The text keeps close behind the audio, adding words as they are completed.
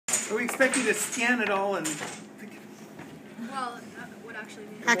So we expect you to scan it all and... Well, that would actually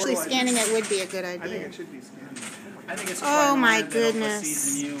be... Actually, scanning it would be a good I think idea. it should be scanned. I think it's Oh my that Oprah goodness.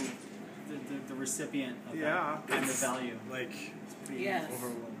 sees in you the recipient of that kind of value. Like, It's pretty Yes.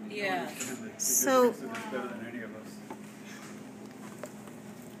 overwhelming. Yeah. So,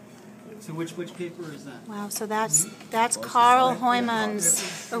 So which paper is that? wow, so that's Carl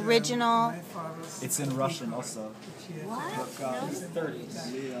Hoymann's original. It's in Russian also. What?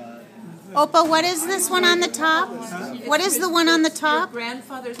 30s. Opa, what is this one on the top? What is the one on the Your top?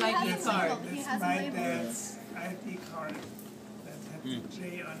 grandfather's ID card. He That's has a my label. dad's ID card that had the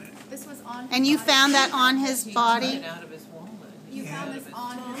J on it. This was on his And you body. found that on his He took body? it out of his wallet. You found this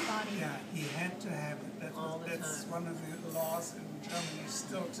on his body. Yeah, he had to have it. That's one of the laws in Germany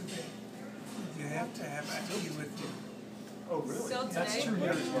still today. You have to have ID with you. Oh, really? Still That's today? 2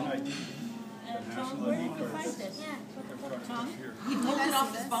 years when I did. Where did you find this? He pulled it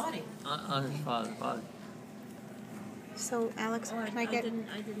off his body. On his father's body. So, Alex, can I get...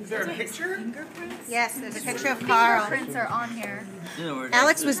 is there a picture? Yes, there's a picture of Carl. Fingerprints are on here.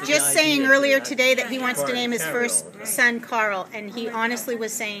 Alex was just saying earlier today that he wants to name his first son Carl, and he honestly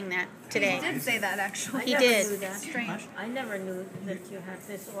was saying that He today. did say that, actually. He did. Strange. I never knew that you had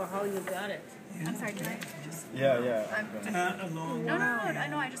this or how you got it. I'm sorry, can I just... Yeah. Alone. No, I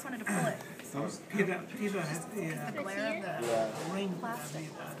know, I just wanted to pull it. Peter had The glare of the... Yeah. ring Plastic. made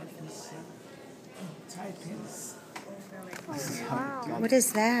out of his tie pins. What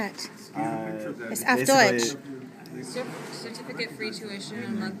is that? It's auf basically- Deutsch. Certificate free tuition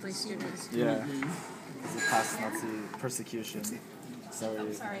and monthly students. Yeah. It's a past Nazi persecution. So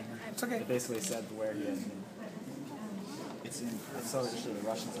it basically said where he had been. It's so actually the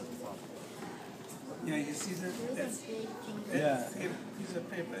Russians at the top. Yeah, you see that Yeah. piece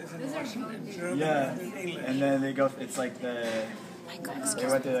of paper is in Russian and German Yeah. and in English. And then they go. It's like the. God, They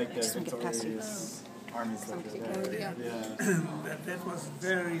excuse went me. to like the Just wanna get past you. victorious armies like there. Yeah. That was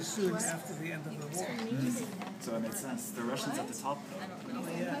very soon after the end of the war. So it makes sense. The Russians at the top though.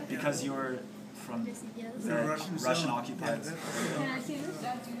 Because you were from the Russian Russian zone. occupied. Yeah,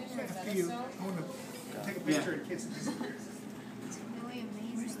 You, I want to take a picture in case it disappears. It's really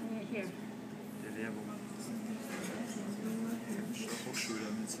amazing. Here.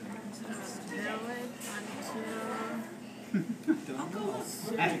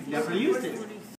 I've never used it.